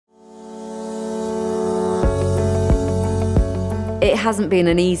It hasn't been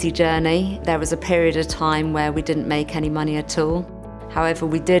an easy journey. There was a period of time where we didn't make any money at all. However,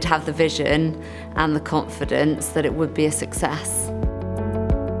 we did have the vision and the confidence that it would be a success.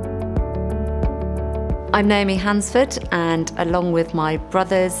 I'm Naomi Hansford, and along with my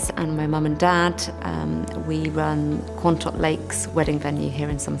brothers and my mum and dad, we run Quantock Lakes wedding venue here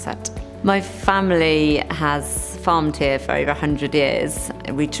in Somerset. My family has farmed here for over 100 years.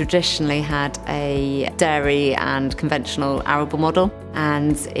 We traditionally had a dairy and conventional arable model,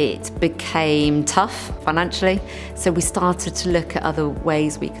 and it became tough financially, so we started to look at other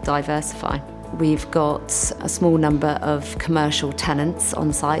ways we could diversify. We've got a small number of commercial tenants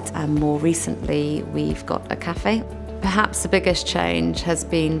on site, and more recently we've got a cafe. Perhaps the biggest change has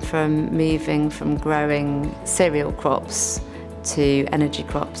been from moving from growing cereal crops to energy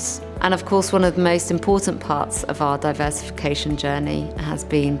crops. And of course, one of the most important parts of our diversification journey has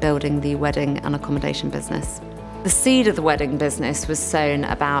been building the wedding and accommodation business. The seed of the wedding business was sown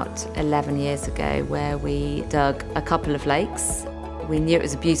about 11 years ago, where we dug a couple of lakes. We knew it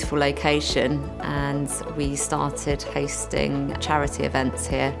was a beautiful location, and we started hosting charity events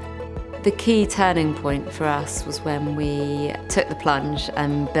here. The key turning point for us was when we took the plunge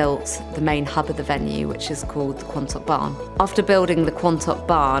and built the main hub of the venue, which is called the Quantock Barn. After building the Quantock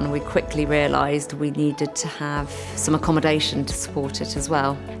Barn, we quickly realised we needed to have some accommodation to support it as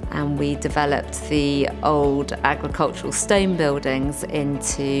well. And we developed the old agricultural stone buildings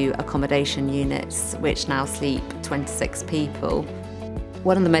into accommodation units, which now sleep 26 people.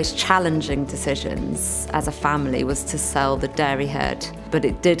 One of the most challenging decisions as a family was to sell the dairy herd, but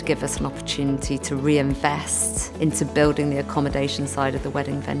it did give us an opportunity to reinvest into building the accommodation side of the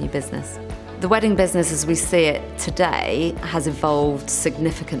wedding venue business. The wedding business as we see it today has evolved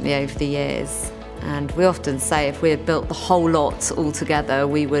significantly over the years, and we often say if we had built the whole lot all together,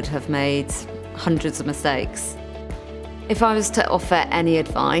 we would have made hundreds of mistakes. If I was to offer any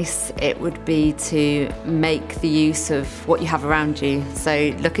advice, it would be to make the use of what you have around you.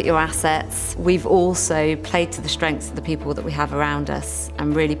 So look at your assets. We've also played to the strengths of the people that we have around us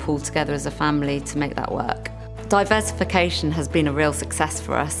and really pulled together as a family to make that work. Diversification has been a real success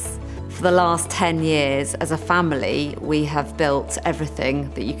for us. For the last 10 years, as a family, we have built everything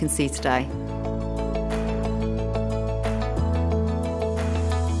that you can see today.